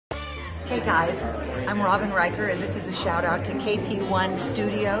Hey guys, I'm Robin Riker, and this is a shout out to KP1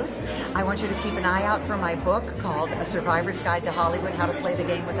 Studios. I want you to keep an eye out for my book called A Survivor's Guide to Hollywood, How to Play the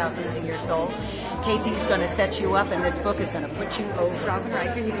Game Without Losing Your Soul. KP's going to set you up, and this book is going to put you over. Robin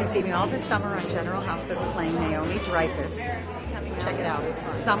Riker, you can see me all this summer on General Hospital playing Naomi Dreyfus. Check it out.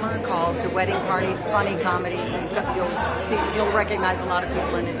 Summer called The Wedding Party, funny comedy. You'll recognize a lot of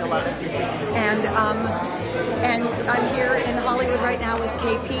people in it. You'll love it. And I'm here in Hollywood right now with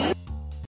KP.